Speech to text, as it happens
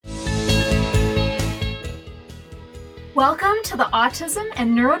Welcome to the Autism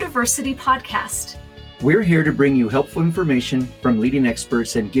and Neurodiversity Podcast. We're here to bring you helpful information from leading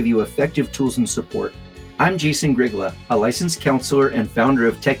experts and give you effective tools and support. I'm Jason Grigla, a licensed counselor and founder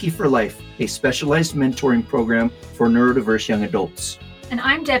of Techie for Life, a specialized mentoring program for neurodiverse young adults. And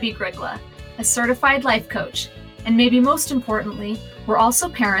I'm Debbie Grigla, a certified life coach. And maybe most importantly, we're also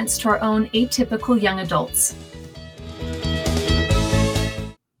parents to our own atypical young adults.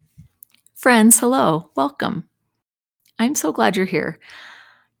 Friends, hello, welcome. I'm so glad you're here.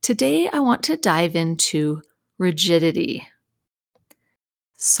 Today, I want to dive into rigidity.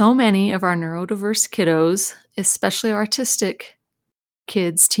 So many of our neurodiverse kiddos, especially autistic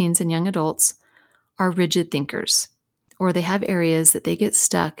kids, teens, and young adults, are rigid thinkers, or they have areas that they get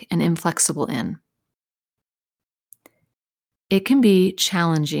stuck and inflexible in. It can be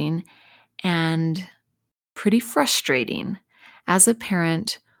challenging and pretty frustrating as a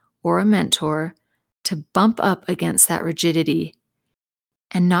parent or a mentor to bump up against that rigidity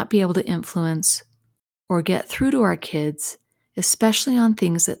and not be able to influence or get through to our kids, especially on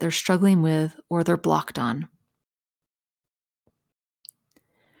things that they're struggling with or they're blocked on.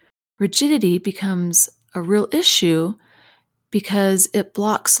 Rigidity becomes a real issue because it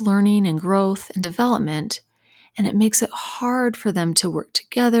blocks learning and growth and development, and it makes it hard for them to work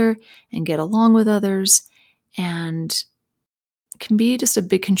together and get along with others, and can be just a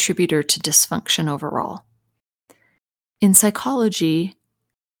big contributor to dysfunction overall. In psychology,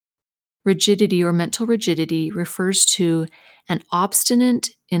 rigidity or mental rigidity refers to an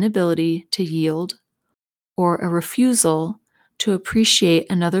obstinate inability to yield or a refusal to appreciate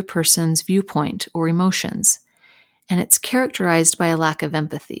another person's viewpoint or emotions, and it's characterized by a lack of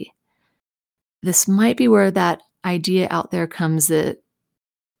empathy. This might be where that idea out there comes that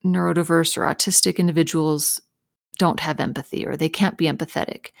neurodiverse or autistic individuals don't have empathy or they can't be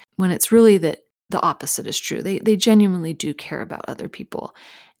empathetic, when it's really that the opposite is true. They genuinely do care about other people,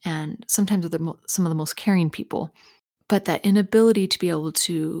 and sometimes they're some of the most caring people. But that inability to be able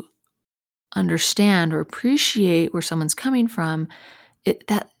to understand or appreciate where someone's coming from,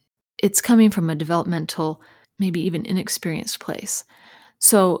 it's coming from a developmental, maybe even inexperienced place.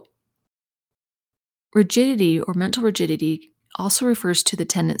 So rigidity or mental rigidity also refers to the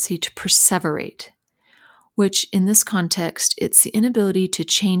tendency to perseverate, which in this context, it's the inability to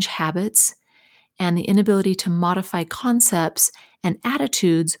change habits and the inability to modify concepts and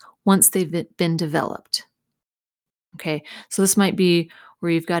attitudes once they've been developed. Okay, so this might be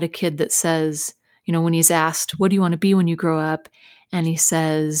where you've got a kid that says, when he's asked, what do you want to be when you grow up? And he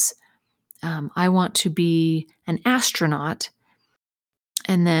says, I want to be an astronaut.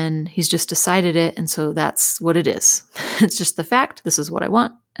 And then he's just decided it. And so that's what it is. It's just the fact. This is what I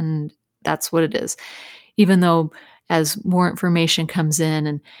want. And that's what it is. Even though as more information comes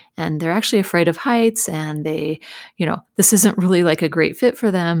in and they're actually afraid of heights and they, this isn't really like a great fit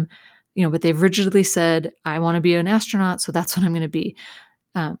for them, but they've rigidly said, I want to be an astronaut, so that's what I'm going to be.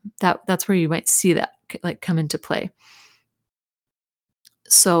 That's where you might see that like come into play.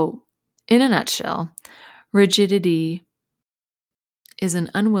 So in a nutshell, rigidity is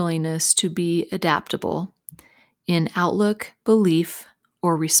an unwillingness to be adaptable in outlook, belief,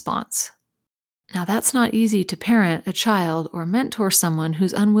 or response. Now, that's not easy to parent a child or mentor someone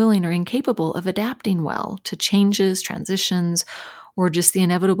who's unwilling or incapable of adapting well to changes, transitions, or just the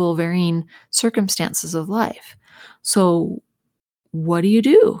inevitable varying circumstances of life. So, what do you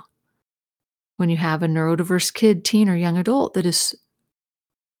do when you have a neurodiverse kid, teen, or young adult that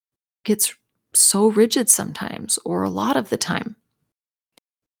gets so rigid sometimes, or a lot of the time?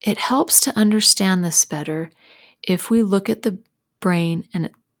 It helps to understand this better if we look at the brain and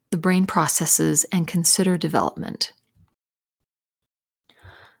the brain processes and consider development.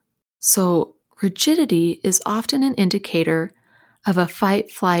 So, rigidity is often an indicator of a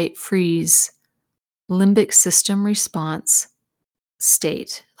fight, flight, freeze, limbic system response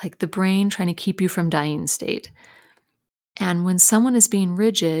state, like the brain trying to keep you from dying state. And when someone is being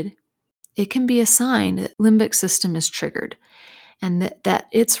rigid, it can be a sign that limbic system is triggered and that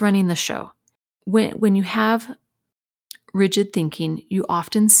it's running the show. When you have rigid thinking, you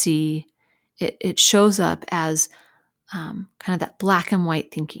often see it shows up as kind of that black and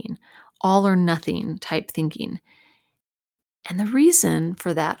white thinking, all or nothing type thinking. And the reason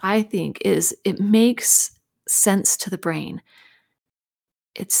for that, I think, is it makes sense to the brain.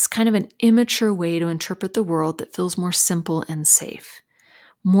 It's kind of an immature way to interpret the world that feels more simple and safe,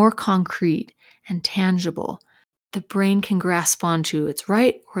 more concrete and tangible. The brain can grasp onto it's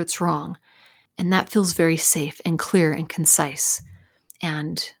right or it's wrong. And that feels very safe and clear and concise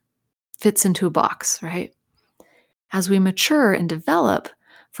and fits into a box, right? As we mature and develop,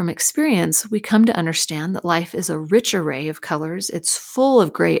 From experience, we come to understand that life is a rich array of colors. It's full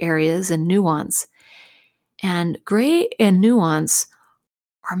of gray areas and nuance. And gray and nuance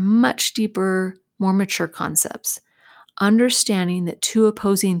are much deeper, more mature concepts. Understanding that two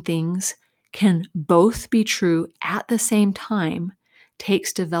opposing things can both be true at the same time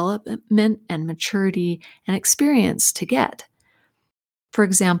takes development and maturity and experience to get. For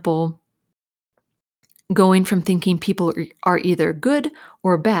example, going from thinking people are either good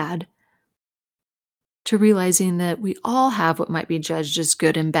or bad to realizing that we all have what might be judged as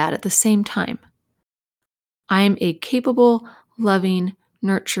good and bad at the same time. I am a capable, loving,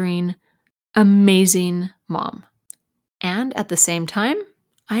 nurturing, amazing mom. And at the same time,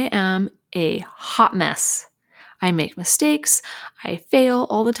 I am a hot mess. I make mistakes. I fail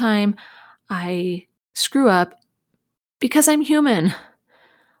all the time. I screw up because I'm human.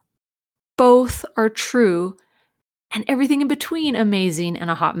 Both are true, and everything in between amazing and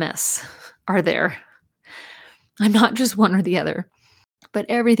a hot mess are there. I'm not just one or the other, but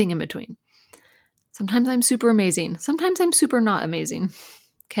everything in between. Sometimes I'm super amazing. Sometimes I'm super not amazing.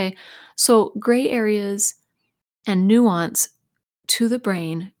 Okay. So gray areas and nuance to the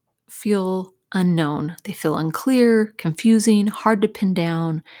brain feel unknown. They feel unclear, confusing, hard to pin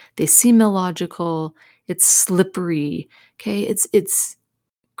down. They seem illogical. It's slippery. Okay. It's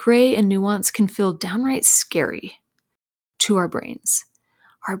gray and nuance can feel downright scary to our brains.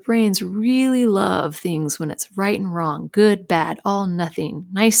 Our brains really love things when it's right and wrong, good, bad, all, nothing,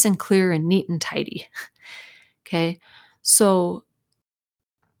 nice and clear and neat and tidy. Okay. So,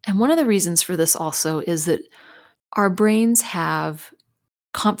 and one of the reasons for this also is that our brains have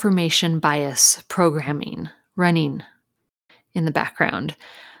confirmation bias programming running in the background.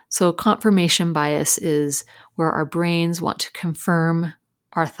 So, confirmation bias is where our brains want to confirm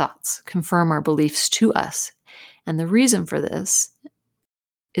our thoughts, confirm our beliefs to us. And the reason for this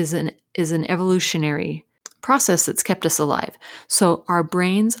is an evolutionary process that's kept us alive. So, our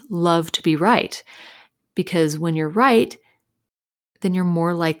brains love to be right because when you're right, then you're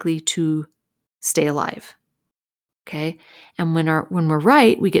more likely to stay alive. Okay. And when we're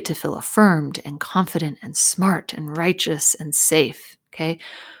right, we get to feel affirmed and confident and smart and righteous and safe. Okay.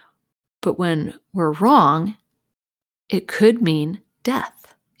 But when we're wrong, it could mean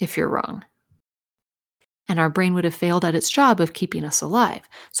death if you're wrong. And our brain would have failed at its job of keeping us alive.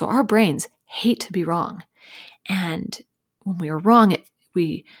 So our brains hate to be wrong. And when we are wrong,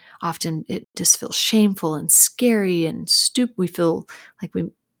 it just feels shameful and scary and stupid. We feel like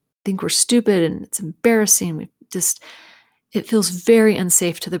we think we're stupid and it's embarrassing. It feels very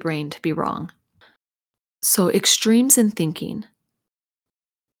unsafe to the brain to be wrong. So extremes in thinking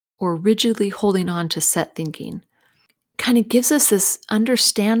or rigidly holding on to set thinking kind of gives us this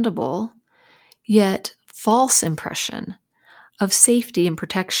understandable yet false impression of safety and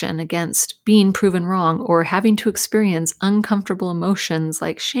protection against being proven wrong or having to experience uncomfortable emotions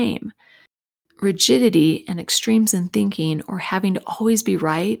like shame. Rigidity and extremes in thinking or having to always be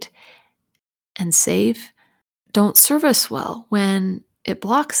right and safe don't serve us well when it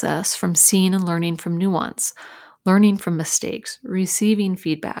blocks us from seeing and learning from nuance, learning from mistakes, receiving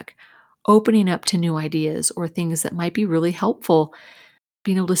feedback, opening up to new ideas or things that might be really helpful,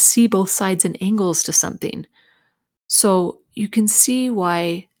 being able to see both sides and angles to something. So you can see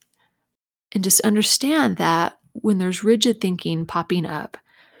why, and just understand that when there's rigid thinking popping up,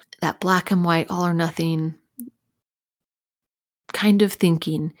 that black and white, all or nothing kind of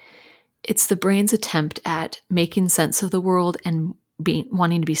thinking, it's the brain's attempt at making sense of the world and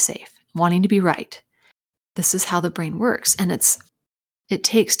wanting to be safe, wanting to be right. This is how the brain works. And it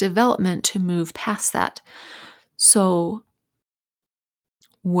takes development to move past that. So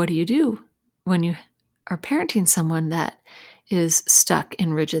what do you do when you are parenting someone that is stuck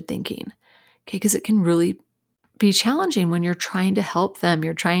in rigid thinking? Okay, because it can really be challenging when you're trying to help them,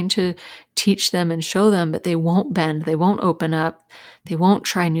 you're trying to teach them and show them, but they won't bend, they won't open up, they won't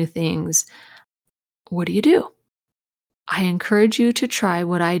try new things. What do you do? I encourage you to try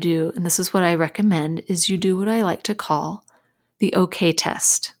what I do, and this is what I recommend, is you do what I like to call the okay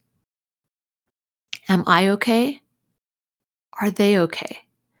test. Am I okay? Are they okay?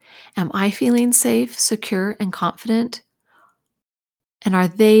 Am I feeling safe, secure, and confident? And are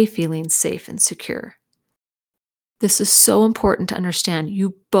they feeling safe and secure? This is so important to understand.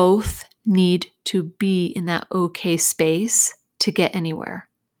 You both need to be in that okay space to get anywhere.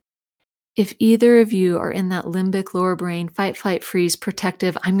 If either of you are in that limbic lower brain, fight, flight, freeze,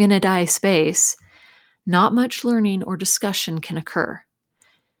 protective, I'm going to die space, not much learning or discussion can occur.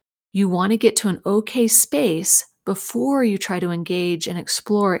 You want to get to an okay space before you try to engage and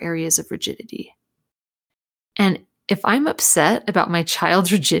explore areas of rigidity. And If I'm upset about my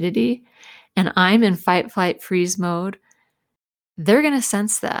child's rigidity and I'm in fight, flight, freeze mode, they're going to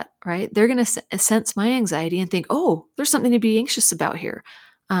sense that, right? They're going to sense my anxiety and think, oh, there's something to be anxious about here.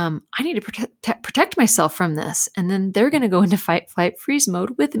 I need to protect myself from this. And then they're going to go into fight, flight, freeze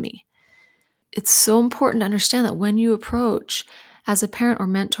mode with me. It's so important to understand that when you approach as a parent or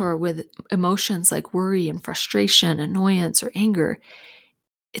mentor with emotions like worry and frustration, annoyance, or anger,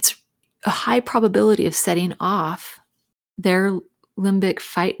 it's a high probability of setting off their limbic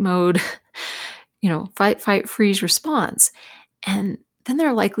fight mode, fight, fight, freeze response. And then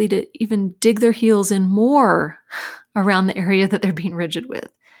they're likely to even dig their heels in more around the area that they're being rigid with,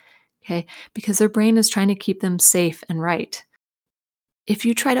 okay? Because their brain is trying to keep them safe and right. If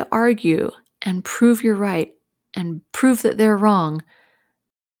you try to argue and prove you're right and prove that they're wrong,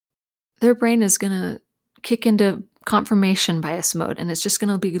 their brain is going to kick into confirmation bias mode, and it's just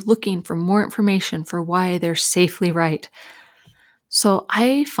going to be looking for more information for why they're safely right. So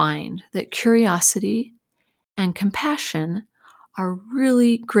I find that curiosity and compassion are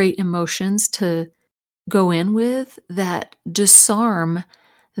really great emotions to go in with that disarm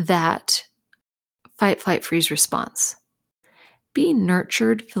that fight, flight, freeze response. Being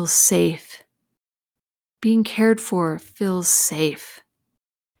nurtured feels safe. Being cared for feels safe.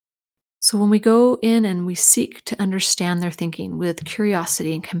 So when we go in and we seek to understand their thinking with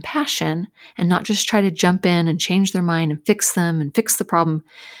curiosity and compassion, and not just try to jump in and change their mind and fix them and fix the problem,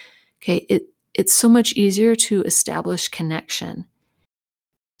 okay, it's so much easier to establish connection.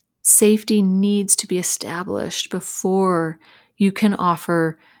 Safety needs to be established before you can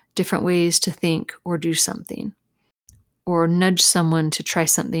offer different ways to think or do something, or nudge someone to try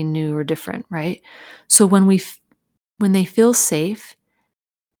something new or different, right? So when they feel safe,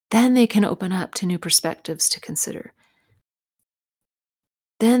 then they can open up to new perspectives to consider.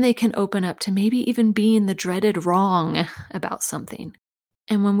 Then they can open up to maybe even being the dreaded wrong about something.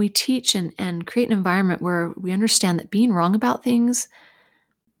 And when we teach and create an environment where we understand that being wrong about things,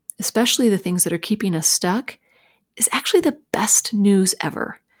 especially the things that are keeping us stuck, is actually the best news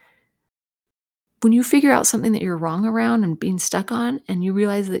ever. When you figure out something that you're wrong around and being stuck on, and you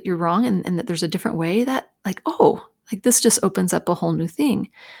realize that you're wrong and that there's a different way, that this just opens up a whole new thing.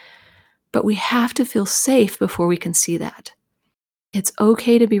 But we have to feel safe before we can see that. It's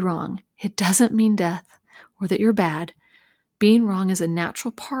okay to be wrong. It doesn't mean death or that you're bad. Being wrong is a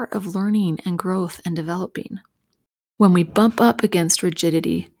natural part of learning and growth and developing. When we bump up against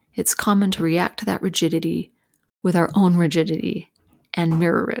rigidity, it's common to react to that rigidity with our own rigidity and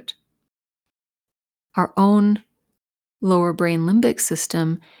mirror it. Our own lower brain limbic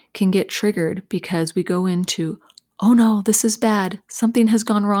system can get triggered because we go into, oh no, this is bad. Something has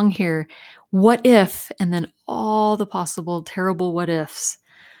gone wrong here. What if? And then all the possible terrible what ifs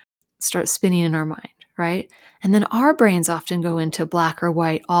start spinning in our mind, right? And then our brains often go into black or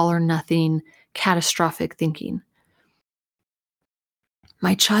white, all or nothing, catastrophic thinking.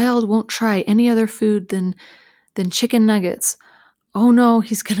 My child won't try any other food than chicken nuggets. Oh no,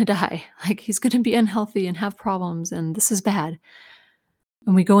 he's going to die. He's going to be unhealthy and have problems, and this is bad.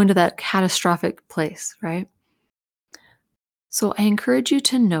 And we go into that catastrophic place, right? So I encourage you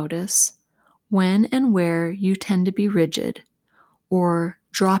to notice when and where you tend to be rigid or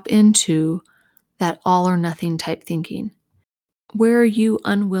drop into that all or nothing type thinking. Where are you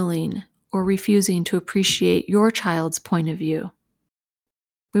unwilling or refusing to appreciate your child's point of view?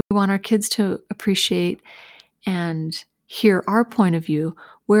 We want our kids to appreciate and hear our point of view.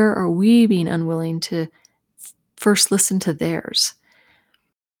 Where are we being unwilling to first listen to theirs?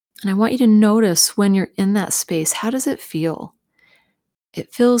 And I want you to notice when you're in that space, how does it feel?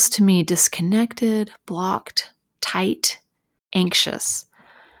 It feels to me disconnected, blocked, tight, anxious.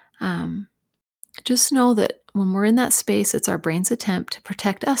 Just know that when we're in that space, it's our brain's attempt to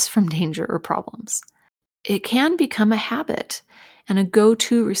protect us from danger or problems. It can become a habit and a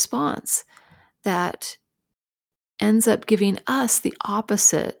go-to response that ends up giving us the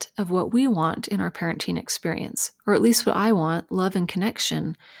opposite of what we want in our parenting experience, or at least what I want, love and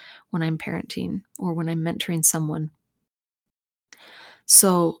connection when I'm parenting or when I'm mentoring someone.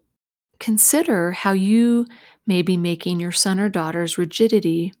 So consider how you may be making your son or daughter's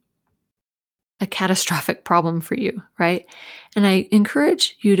rigidity a catastrophic problem for you, right? And I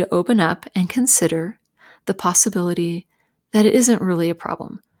encourage you to open up and consider the possibility that it isn't really a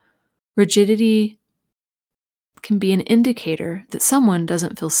problem. Rigidity can be an indicator that someone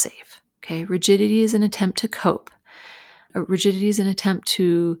doesn't feel safe, okay? Rigidity is an attempt to cope. Rigidity is an attempt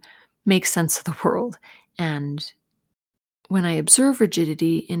to make sense of the world. And when I observe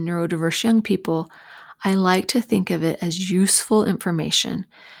rigidity in neurodiverse young people, I like to think of it as useful information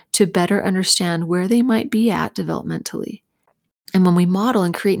to better understand where they might be at developmentally. And when we model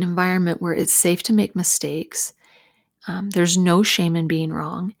and create an environment where it's safe to make mistakes, there's no shame in being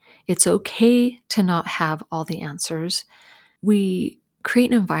wrong. It's okay to not have all the answers. We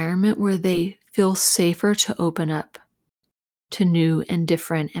create an environment where they feel safer to open up to new and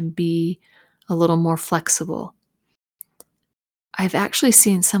different and be a little more flexible. I've actually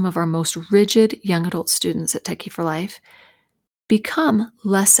seen some of our most rigid young adult students at Techie for Life become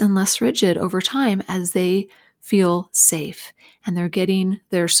less and less rigid over time as they feel safe and they're getting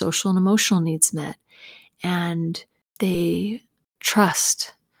their social and emotional needs met and they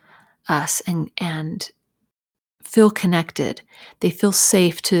trust us and feel connected. They feel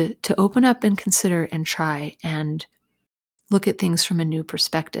safe to open up and consider and try and look at things from a new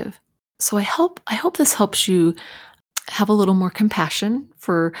perspective. So I hope this helps you have a little more compassion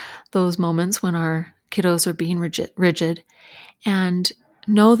for those moments when our kiddos are being rigid and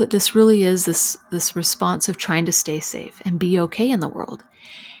know that this really is this response of trying to stay safe and be okay in the world.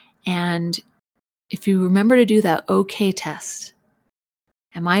 And if you remember to do that okay test,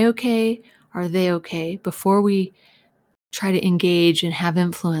 am I okay? Are they okay? Before we try to engage and have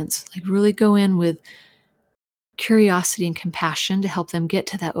influence, like really go in with curiosity and compassion to help them get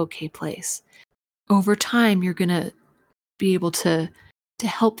to that okay place. Over time, you're going to be able to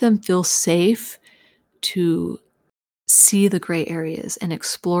help them feel safe to see the gray areas and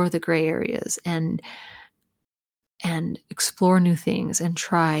explore the gray areas and explore new things and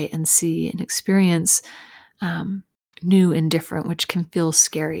try and see and experience new and different, which can feel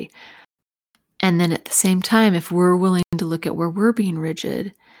scary. And then at the same time, if we're willing to look at where we're being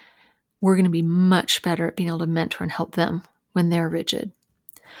rigid, we're going to be much better at being able to mentor and help them when they're rigid.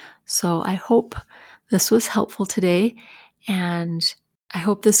 So I hope this was helpful today, and I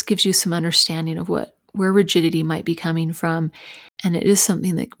hope this gives you some understanding of where rigidity might be coming from. And it is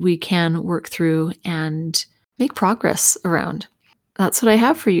something that we can work through and make progress around. That's what I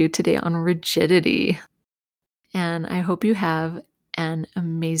have for you today on rigidity. And I hope you have an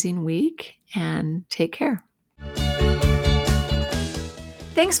amazing week and take care.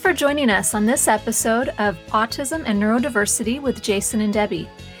 Thanks for joining us on this episode of Autism and Neurodiversity with Jason and Debbie.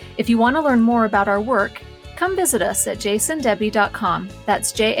 If you want to learn more about our work, come visit us at jasondebbie.com.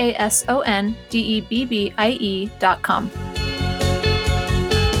 That's JASONDEBBIE.com.